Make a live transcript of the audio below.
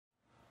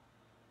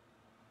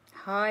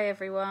Hi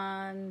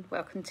everyone,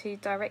 welcome to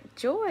Direct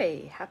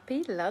Joy.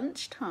 Happy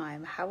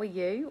lunchtime. How are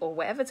you? Or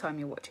whatever time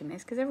you're watching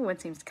this, because everyone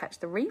seems to catch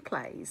the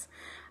replays.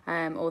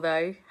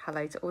 Although,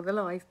 hello to all the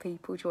live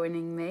people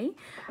joining me.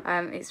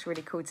 It's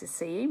really cool to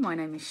see you. My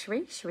name is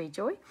Sheree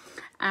Joy,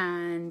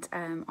 and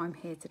I'm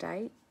here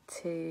today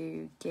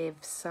to give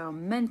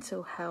some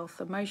mental health,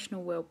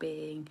 emotional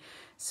well-being,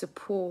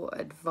 support,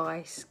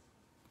 advice,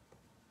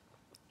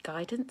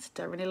 guidance.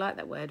 Don't really like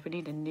that word. We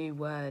need a new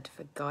word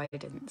for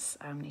guidance.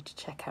 I need to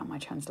check out my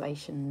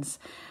translations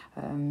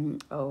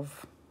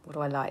of what do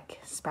I like?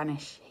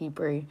 Spanish,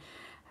 Hebrew,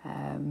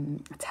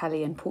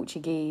 Italian,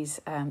 Portuguese.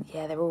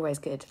 They're always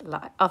good.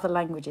 Like other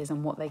languages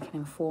and what they can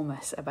inform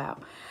us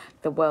about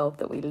the world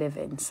that we live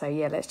in. So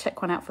let's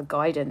check one out for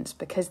guidance,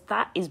 because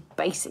that is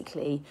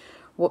basically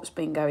what's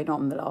been going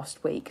on the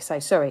last week. So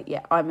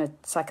I'm a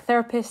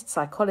psychotherapist,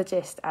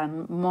 psychologist,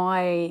 and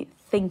my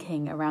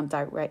thinking around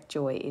Direct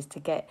Joy is to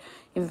get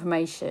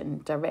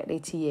information directly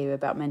to you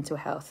about mental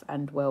health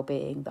and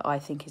well-being that I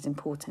think is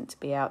important to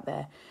be out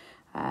there.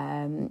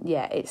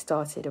 It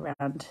started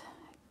around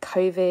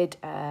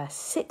COVID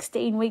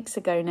 16 weeks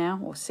ago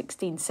now, or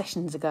 16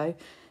 sessions ago,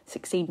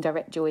 16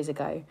 Direct Joys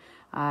ago.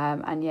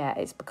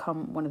 It's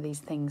become one of these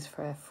things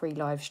for a free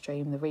live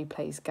stream. The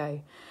replays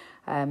go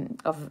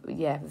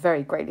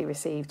very greatly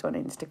received on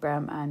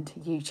Instagram and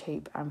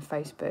YouTube and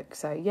Facebook.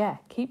 So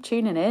keep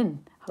tuning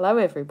in. Hello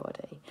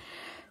everybody.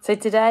 So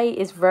today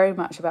is very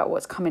much about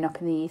what's coming up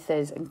in the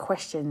ethers and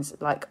questions.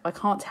 Like, I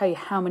can't tell you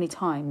how many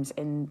times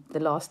in the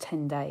last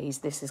 10 days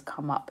this has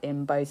come up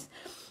in both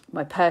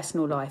my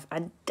personal life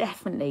and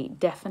definitely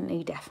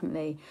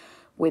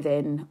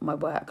within my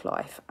work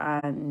life,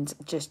 and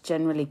just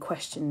generally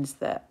questions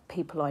that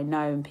people I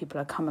know and people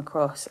I come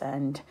across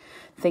and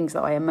things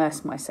that I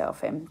immerse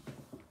myself in.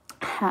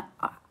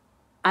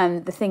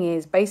 And the thing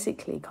is,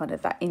 basically, kind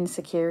of that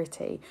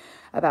insecurity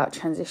about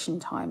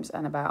transition times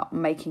and about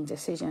making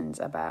decisions,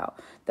 about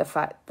the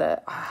fact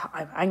that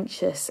I'm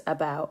anxious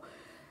about,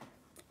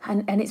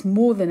 and it's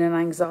more than an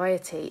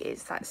anxiety,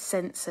 it's that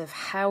sense of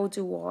how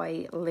do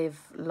I live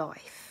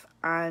life.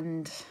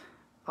 And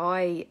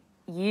I,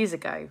 years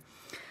ago,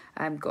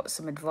 got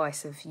some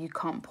advice of you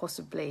can't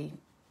possibly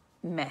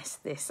mess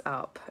this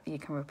up. You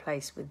can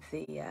replace with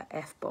the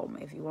F-bomb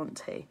if you want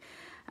to.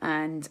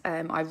 And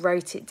I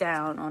wrote it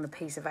down on a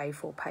piece of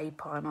A4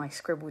 paper and I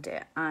scribbled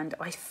it, and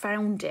I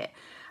found it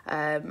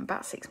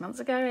about 8 months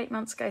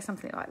ago,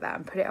 something like that,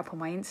 and put it up on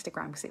my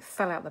Instagram because it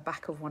fell out the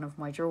back of one of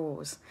my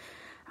drawers.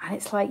 And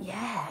it's like,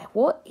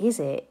 what is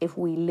it if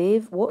we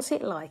live, what's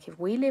it like if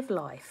we live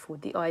life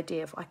with the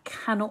idea of I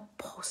cannot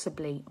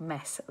possibly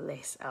mess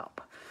this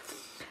up?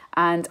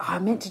 And I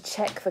meant to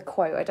check the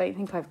quote. I don't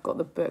think I've got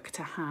the book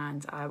to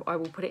hand. I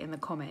will put it in the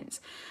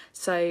comments.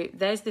 So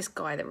there's this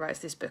guy that writes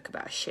this book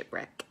about a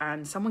shipwreck,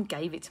 and someone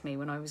gave it to me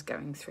when I was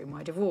going through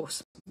my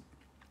divorce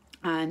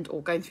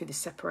or going through the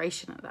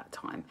separation at that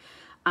time.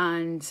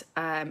 And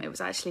it was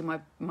actually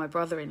my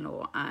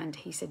brother-in-law, and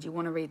he said, you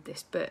want to read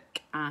this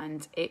book?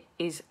 And it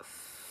is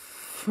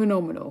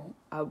phenomenal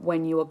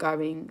when you are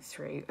going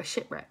through a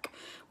shipwreck,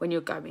 when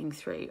you're going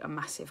through a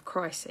massive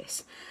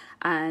crisis.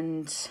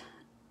 And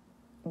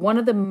one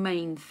of the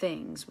main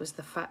things was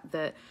the fact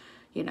that,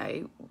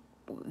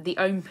 the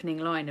opening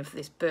line of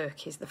this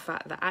book is the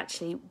fact that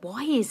actually,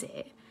 why is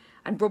it,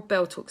 and Rob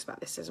Bell talks about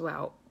this as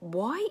well,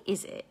 why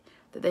is it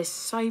that there's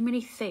so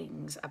many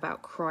things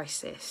about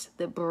crisis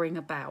that bring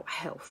about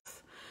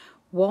health?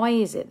 Why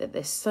is it that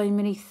there's so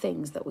many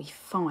things that we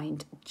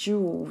find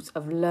jewels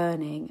of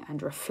learning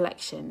and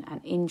reflection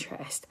and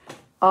interest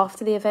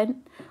after the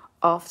event,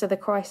 after the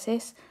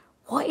crisis?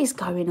 What is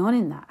going on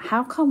in that?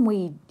 How can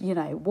we,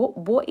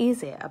 what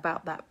is it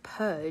about that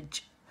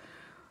purge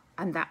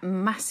and that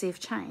massive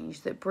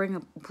change that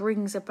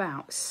brings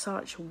about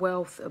such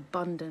wealth,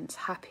 abundance,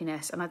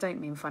 happiness? And I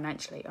don't mean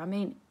financially, I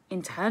mean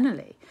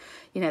internally,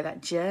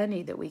 that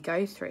journey that we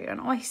go through.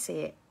 And I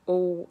see it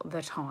all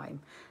the time,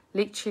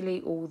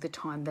 literally all the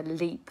time, the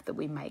leap that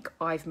we make.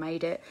 I've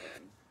made it.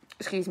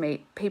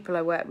 People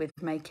I work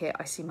with make it.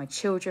 I see my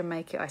children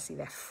make it. I see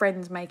their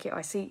friends make it.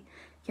 I see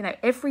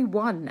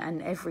everyone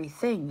and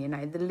everything.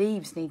 The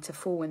leaves need to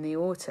fall in the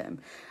autumn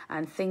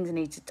and things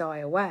need to die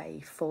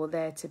away for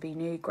there to be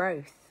new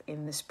growth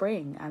in the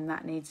spring. And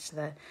that needs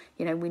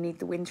we need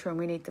the winter and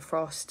we need the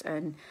frost.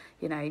 And,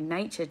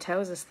 nature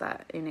tells us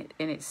that in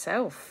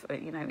itself,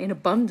 in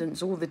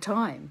abundance all the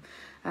time.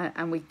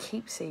 And we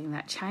keep seeing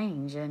that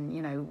change.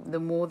 And, the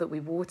more that we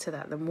water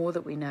that, the more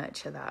that we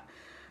nurture that,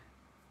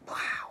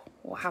 wow,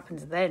 what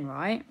happens then,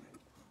 right?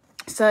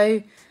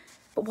 So,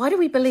 but why do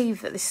we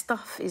believe that this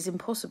stuff is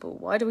impossible?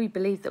 Why do we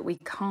believe that we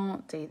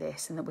can't do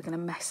this and that we're going to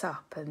mess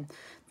up and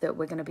that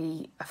we're going to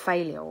be a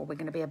failure or we're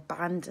going to be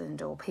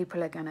abandoned or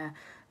people are going to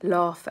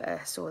laugh at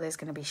us or there's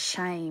going to be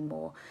shame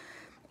or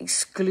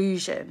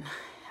exclusion?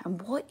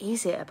 And what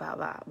is it about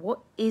that? What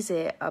is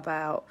it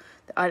about...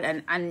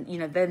 And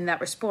then that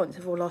response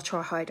of, well, I'll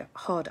try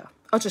harder.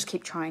 I'll just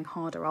keep trying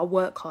harder. I'll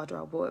work harder.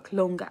 I'll work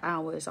longer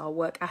hours. I'll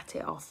work at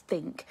it. I'll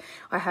think.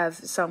 I have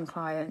some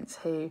clients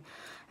who,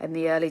 in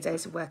the early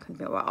days of working with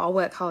me, well, I'll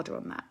work harder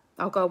on that.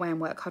 I'll go away and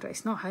work harder.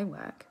 It's not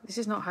homework. This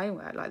is not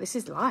homework. Like, this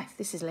is life.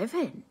 This is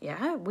living.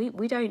 Yeah, we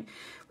don't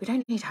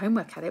need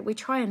homework at it. We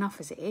try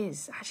enough as it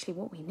is. Actually,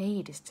 what we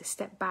need is to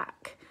step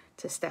back,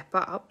 to step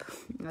up,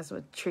 as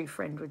a true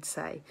friend would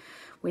say.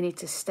 We need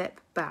to step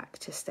back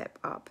to step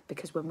up,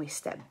 because when we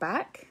step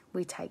back,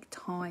 we take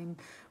time,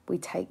 we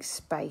take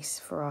space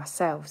for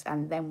ourselves,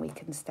 and then we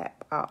can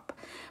step up.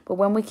 But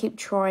when we keep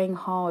trying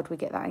hard, we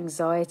get that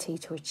anxiety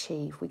to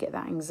achieve, we get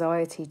that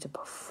anxiety to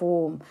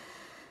perform.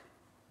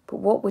 But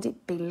what would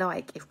it be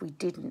like if we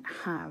didn't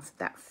have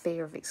that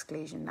fear of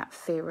exclusion, that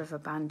fear of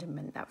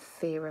abandonment, that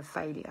fear of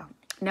failure?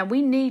 Now,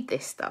 we need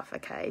this stuff,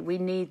 okay? We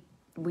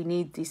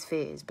need these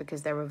fears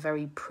because they're a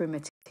very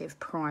primitive,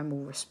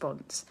 primal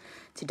response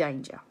to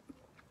danger.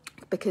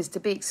 Because to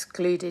be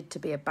excluded, to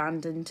be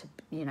abandoned,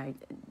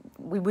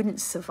 we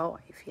wouldn't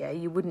survive, yeah?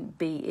 You wouldn't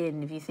be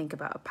in, if you think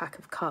about a pack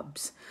of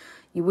cubs,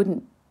 you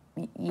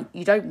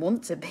don't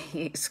want to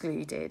be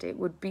excluded. It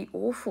would be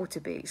awful to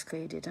be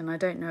excluded. And I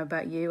don't know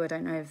about you. I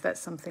don't know if that's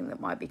something that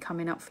might be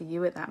coming up for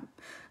you at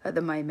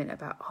the moment,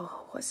 about,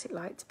 what's it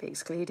like to be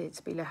excluded,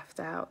 to be left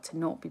out, to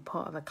not be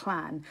part of a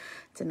clan,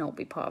 to not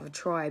be part of a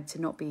tribe,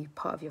 to not be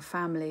part of your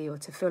family, or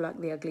to feel like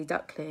the ugly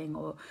duckling,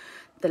 or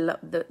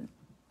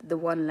the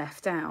one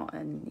left out.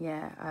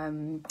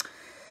 And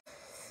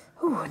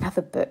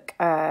another book,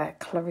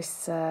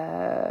 Clarissa.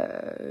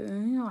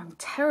 I'm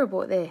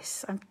terrible at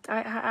this.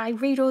 I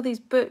read all these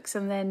books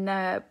and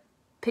then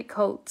pick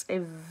halt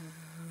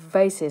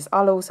vases.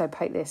 I'll also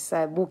pick this,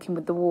 Walking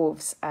with the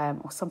Wolves,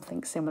 or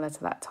something similar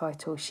to that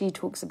title. She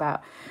talks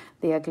about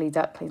the ugly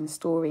duckling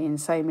story in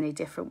so many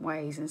different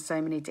ways and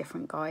so many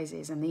different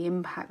guises, and the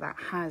impact that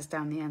has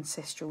down the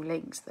ancestral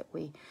links that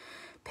we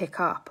pick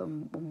up,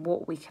 and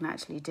what we can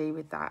actually do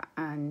with that.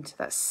 And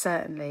that's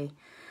certainly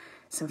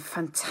some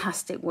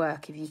fantastic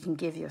work if you can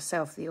give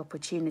yourself the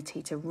opportunity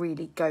to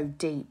really go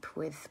deep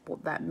with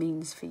what that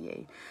means for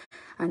you,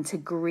 and to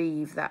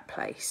grieve that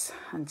place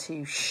and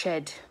to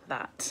shed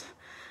that.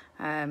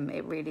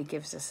 It really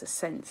gives us a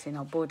sense in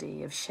our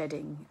body of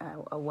shedding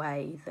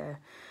away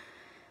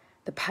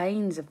the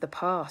pains of the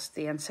past,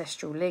 the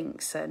ancestral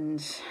links,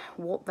 and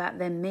what that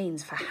then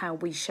means for how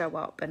we show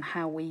up and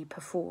how we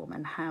perform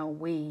and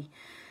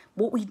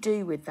what we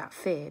do with that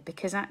fear.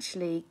 Because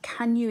actually,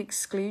 can you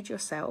exclude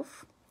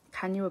yourself?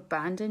 Can you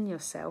abandon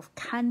yourself?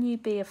 Can you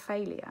be a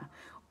failure?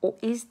 Or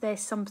is there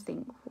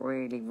something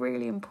really,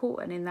 really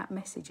important in that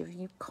message of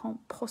you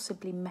can't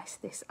possibly mess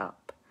this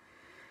up?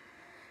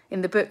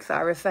 In the book that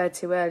I referred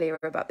to earlier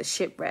about the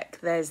shipwreck,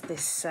 there's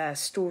this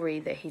story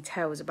that he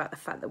tells about the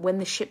fact that when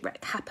the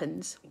shipwreck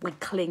happens, we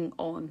cling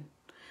on.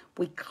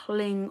 We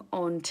cling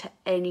on to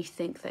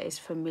anything that is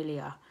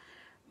familiar.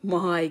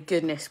 My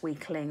goodness, we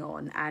cling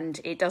on, and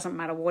it doesn't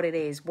matter what it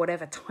is,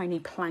 whatever tiny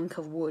plank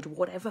of wood,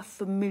 whatever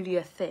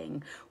familiar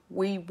thing,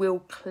 we will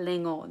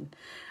cling on.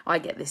 I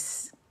get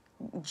this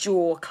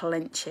jaw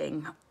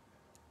clenching,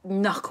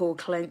 knuckle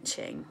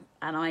clenching,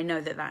 and I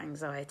know that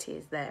anxiety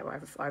is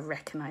there. I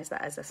recognise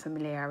that as a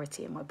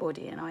familiarity in my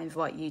body, and I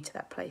invite you to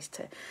that place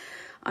to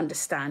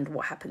understand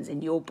what happens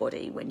in your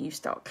body when you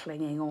start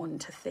clinging on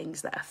to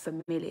things that are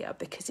familiar,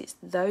 because it's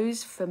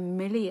those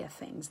familiar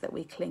things that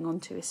we cling on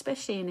to,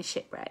 especially in a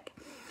shipwreck.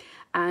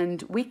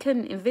 And we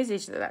can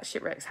envisage that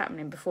shipwreck's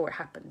happening before it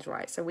happens,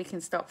 right? So we can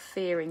start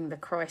fearing the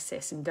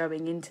crisis and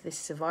going into this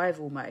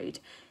survival mode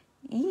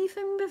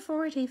even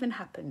before it even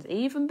happens,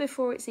 even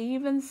before it's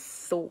even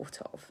thought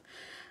of.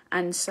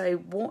 And so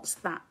what's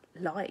that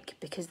like?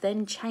 Because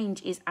then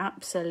change is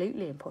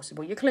absolutely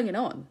impossible. You're clinging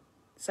on.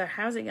 So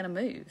how's it going to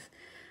move?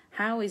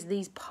 How is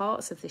these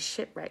parts of the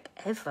shipwreck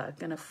ever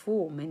going to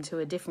form into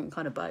a different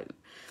kind of boat?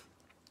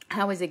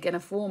 How is it going to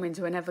form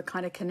into another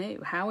kind of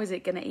canoe? How is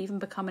it going to even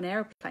become an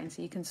aeroplane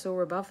so you can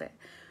soar above it?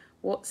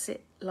 What's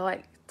it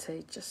like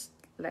to just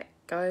let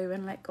go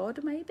and let God,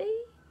 maybe?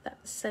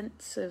 That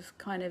sense of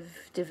kind of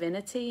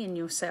divinity in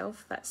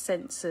yourself, that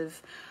sense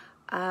of,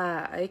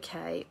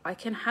 okay, I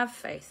can have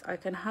faith, I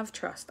can have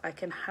trust, I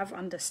can have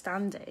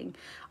understanding.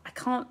 I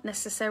can't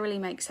necessarily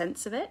make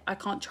sense of it. I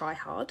can't try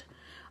hard.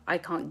 I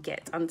can't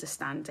get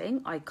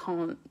understanding. I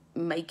can't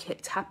make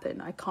it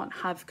happen. I can't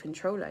have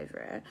control over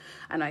it.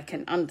 And I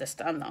can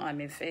understand that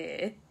I'm in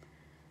fear.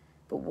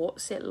 But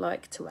what's it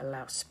like to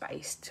allow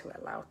space, to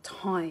allow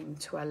time,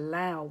 to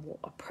allow what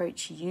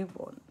approach you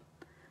want?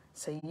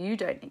 So you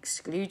don't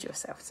exclude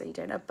yourself, so you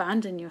don't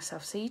abandon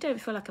yourself, so you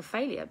don't feel like a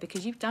failure,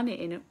 because you've done it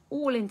in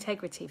all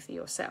integrity for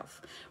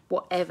yourself,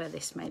 whatever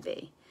this may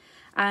be.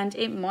 And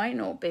it might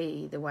not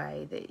be the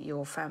way that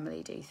your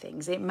family do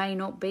things. It may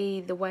not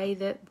be the way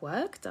that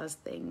work does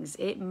things.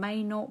 It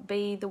may not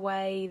be the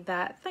way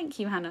that... Thank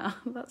you, Hannah.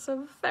 That's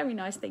a very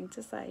nice thing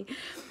to say.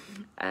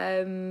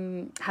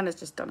 Hannah's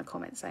just done a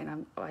comment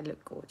saying I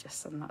look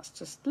gorgeous, and that's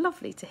just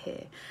lovely to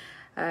hear.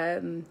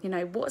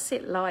 What's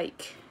it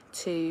like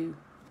to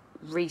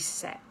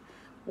reset?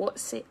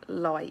 What's it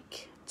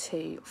like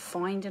to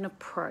find an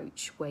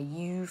approach where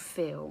you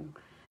feel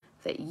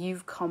that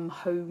you've come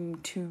home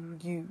to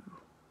you?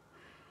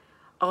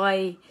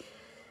 I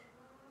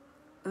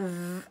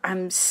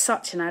I'm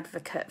such an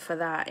advocate for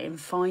that, in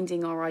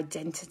finding our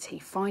identity,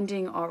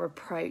 finding our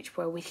approach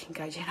where we can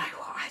go, you know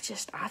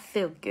what, I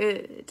feel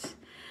good.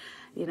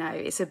 You know,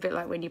 it's a bit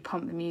like when you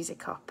pump the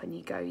music up and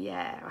you go,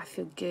 yeah, I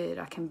feel good.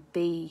 I can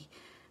be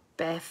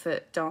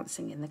barefoot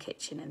dancing in the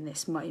kitchen in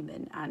this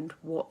moment. And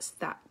what's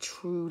that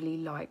truly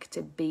like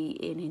to be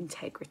in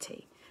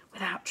integrity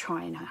without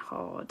trying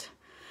hard,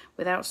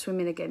 without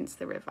swimming against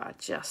the river,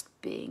 just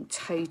being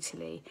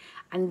totally.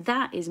 And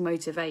that is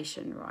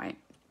motivation, right?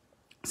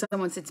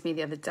 Someone said to me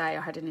the other day,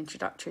 I had an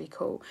introductory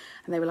call,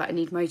 and they were like, I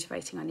need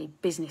motivating, I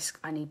need business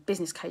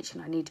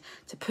coaching, I need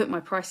to put my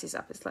prices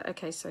up. It's like,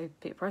 okay, so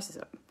put your prices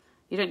up.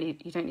 You don't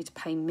need to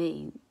pay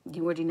me.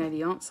 You already know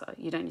the answer.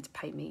 You don't need to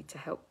pay me to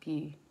help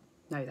you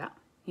know that.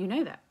 You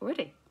know that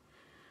already.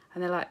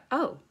 And they're like,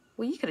 oh,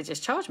 well, you could have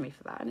just charged me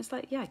for that. And it's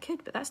like, yeah, I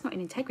could, but that's not in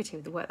integrity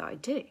with the work that I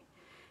do.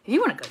 If you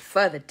want to go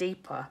further,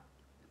 deeper,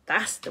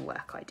 that's the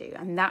work I do.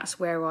 And that's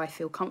where I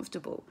feel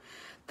comfortable.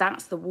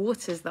 That's the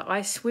waters that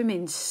I swim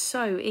in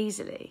so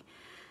easily.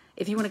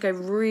 If you want to go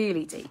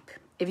really deep,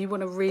 if you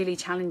want to really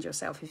challenge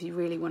yourself, if you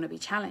really want to be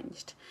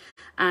challenged,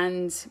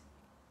 and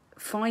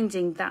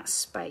finding that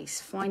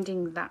space,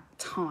 finding that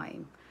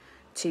time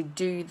to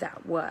do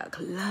that work,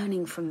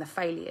 learning from the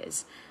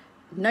failures,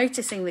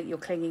 noticing that you're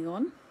clinging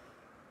on,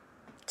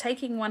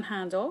 taking one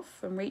hand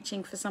off and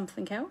reaching for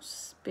something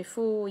else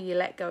before you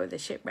let go of the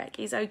shipwreck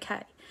is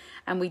okay.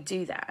 And we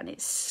do that, and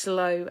it's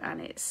slow,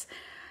 and it's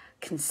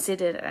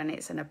considered, and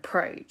it's an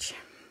approach,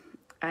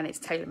 and it's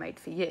tailor-made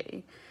for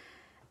you,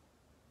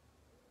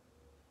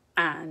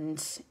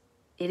 and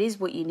it is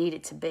what you need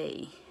it to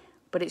be.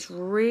 But it's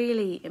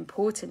really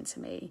important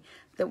to me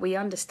that we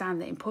understand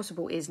that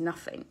impossible is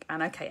nothing.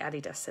 And okay,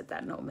 Adidas said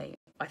that, not me.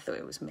 I thought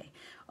it was me.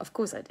 Of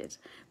course I did,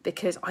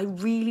 because I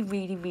really,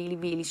 really, really,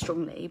 really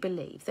strongly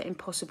believe that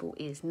impossible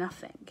is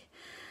nothing.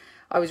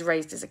 I was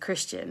raised as a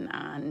Christian,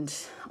 and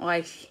I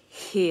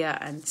hear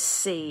and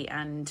see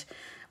and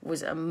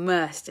was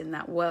immersed in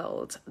that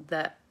world,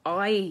 that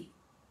I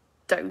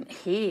don't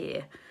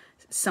hear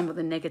some of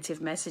the negative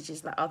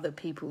messages that other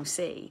people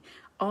see.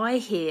 I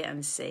hear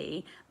and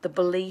see the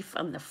belief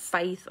and the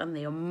faith and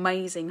the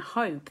amazing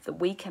hope that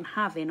we can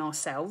have in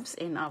ourselves,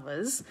 in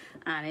others,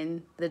 and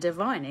in the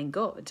divine, in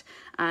God.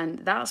 And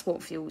that's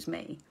what fuels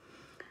me.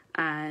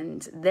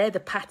 And they're the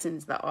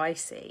patterns that I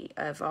see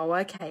of, oh,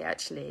 okay,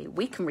 actually,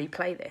 we can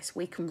replay this,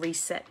 we can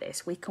reset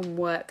this, we can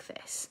work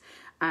this,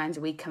 and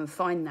we can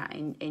find that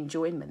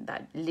enjoyment,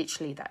 that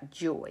literally that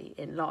joy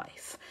in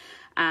life.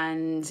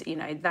 And, you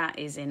know, that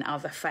is in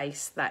other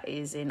faiths, that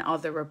is in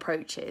other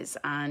approaches.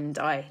 And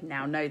I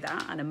now know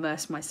that and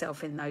immerse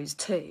myself in those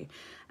too.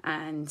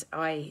 And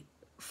I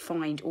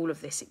find all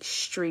of this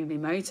extremely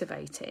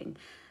motivating.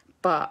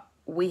 But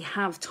we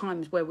have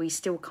times where we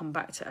still come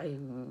back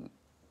to,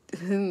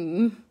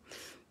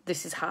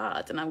 this is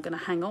hard and I'm going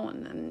to hang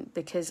on. And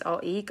because our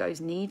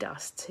egos need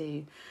us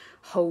to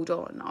hold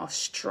on, our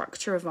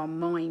structure of our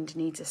mind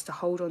needs us to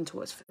hold on to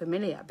what's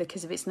familiar,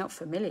 because if it's not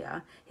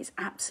familiar, it's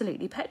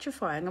absolutely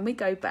petrifying, and we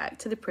go back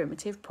to the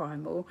primitive,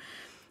 primal,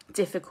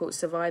 difficult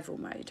survival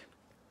mode.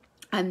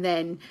 And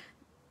then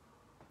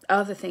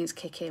other things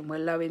kick in. We're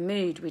low in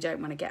mood, we don't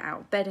want to get out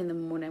of bed in the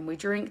morning, we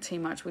drink too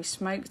much, we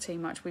smoke too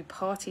much, we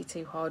party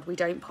too hard, we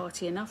don't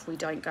party enough, we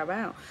don't go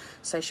out,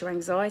 social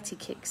anxiety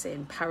kicks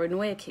in,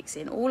 paranoia kicks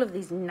in, all of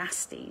these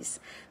nasties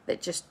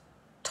that just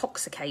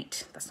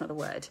toxicate, that's not a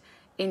word,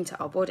 into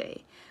our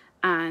body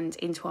and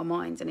into our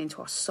minds and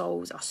into our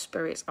souls, our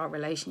spirits, our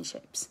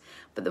relationships.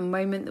 But the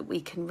moment that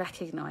we can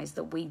recognise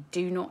that we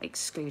do not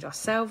exclude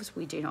ourselves,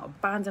 we do not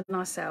abandon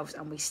ourselves,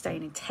 and we stay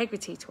in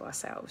integrity to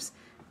ourselves,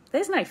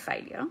 there's no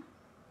failure.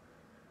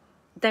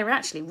 There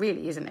actually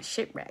really isn't a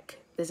shipwreck.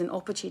 There's an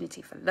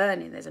opportunity for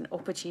learning, there's an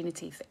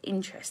opportunity for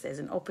interest, there's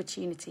an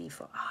opportunity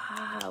for,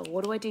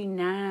 what do I do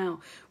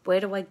now?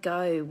 Where do I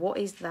go? What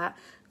is that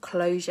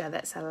closure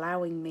that's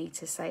allowing me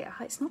to say,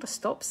 it's not a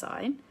stop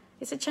sign,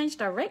 it's a change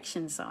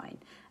direction sign.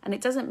 And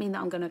it doesn't mean that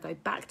I'm going to go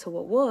back to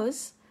what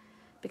was,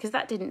 because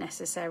that didn't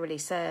necessarily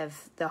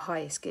serve the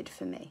highest good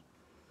for me.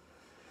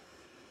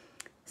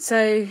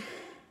 So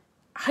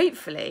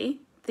hopefully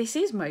this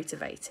is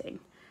motivating.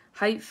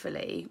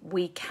 Hopefully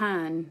we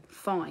can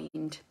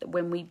find that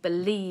when we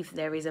believe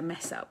there is a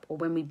mess up, or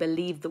when we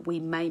believe that we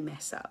may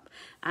mess up,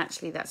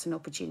 actually that's an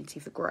opportunity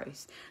for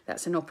growth.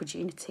 That's an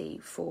opportunity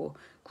for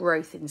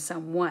growth in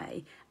some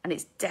way. And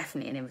it's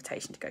definitely an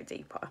invitation to go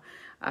deeper,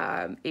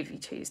 if you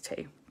choose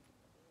to.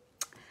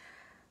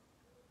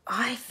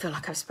 I feel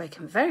like I've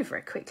spoken very,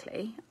 very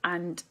quickly,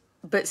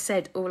 but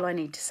said all I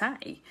need to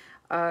say.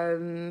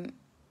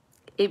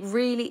 It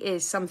really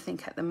is something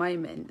at the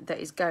moment that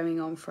is going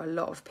on for a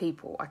lot of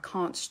people. I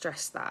can't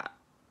stress that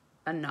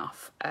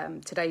enough.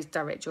 Today's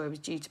Direct Joy was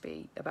due to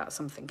be about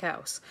something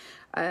else.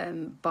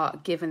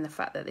 But given the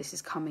fact that this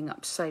is coming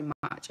up so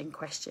much in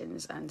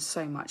questions and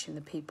so much in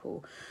the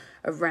people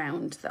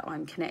around that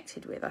I'm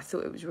connected with, I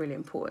thought it was really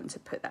important to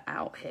put that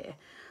out here.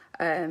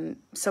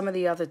 Some of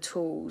the other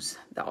tools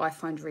that I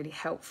find really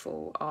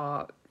helpful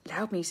are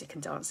loud music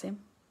and dancing.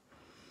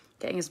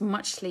 getting as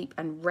much sleep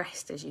and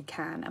rest as you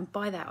can. And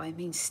by that, I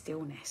mean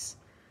stillness.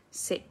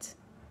 Sit.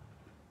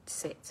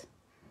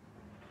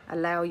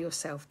 Allow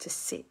yourself to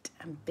sit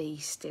and be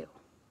still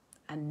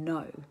and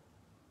know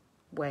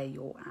where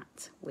you're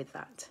at with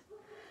that.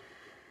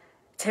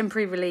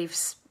 Temporary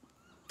reliefs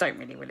don't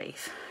really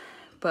relieve,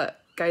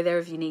 but go there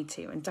if you need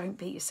to, and don't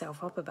beat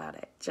yourself up about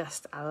it.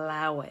 Just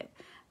allow it.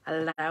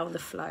 Allow the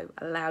flow.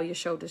 Allow your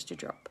shoulders to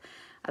drop.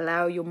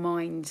 Allow your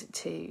mind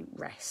to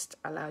rest.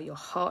 Allow your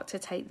heart to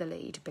take the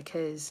lead,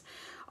 because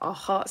our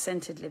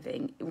heart-centered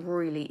living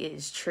really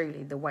is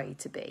truly the way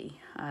to be.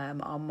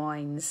 Our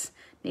minds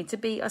need to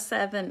be a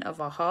servant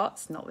of our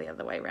hearts, not the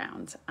other way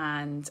around.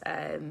 And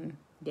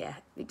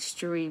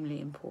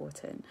extremely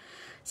important.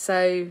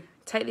 So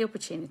take the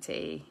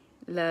opportunity,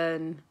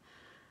 learn,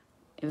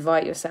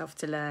 invite yourself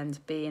to learn, to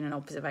be in an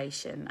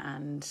observation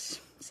and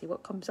see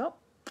what comes up.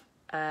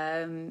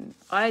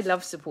 I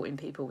love supporting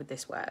people with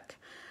this work.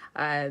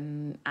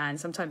 And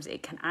sometimes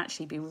it can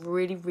actually be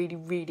really, really,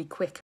 really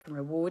quick and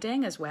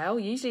rewarding as well.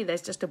 Usually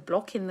there's just a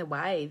block in the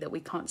way that we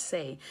can't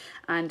see.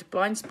 And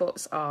blind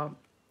spots are,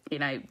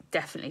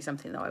 definitely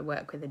something that I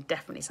work with, and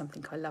definitely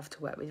something I love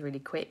to work with really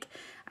quick.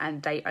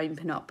 And they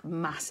open up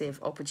massive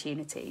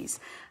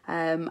opportunities.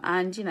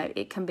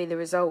 It can be the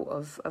result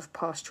of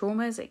past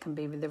traumas. It can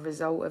be the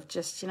result of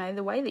just,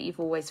 the way that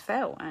you've always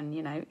felt. And,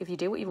 if you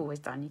do what you've always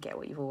done, you get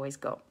what you've always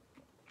got.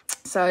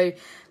 So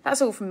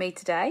that's all from me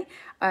today.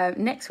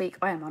 Next week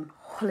I am on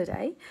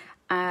holiday,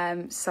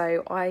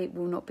 so I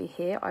will not be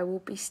here. I will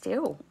be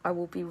still. I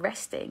will be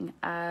resting,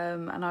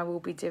 and I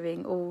will be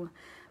doing all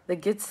the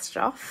good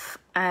stuff.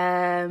 So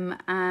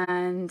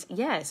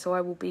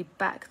I will be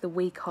back the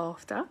week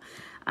after,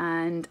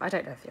 and I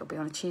don't know if it'll be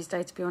on a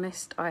Tuesday, to be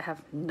honest. I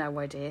have no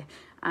idea.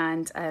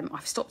 And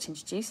I've stopped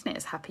introducing it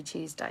as Happy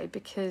Tuesday,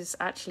 because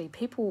actually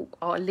people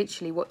are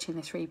literally watching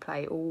this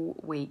replay all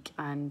week.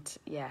 And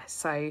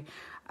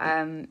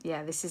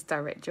this is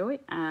Direct Joy,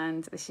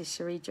 and this is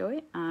Cherie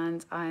Joy,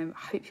 and I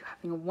hope you're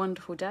having a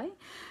wonderful day.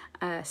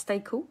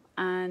 Stay cool,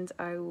 and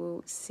I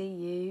will see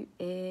you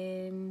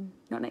in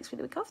not next week,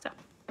 the week after.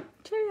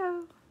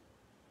 Cheerio.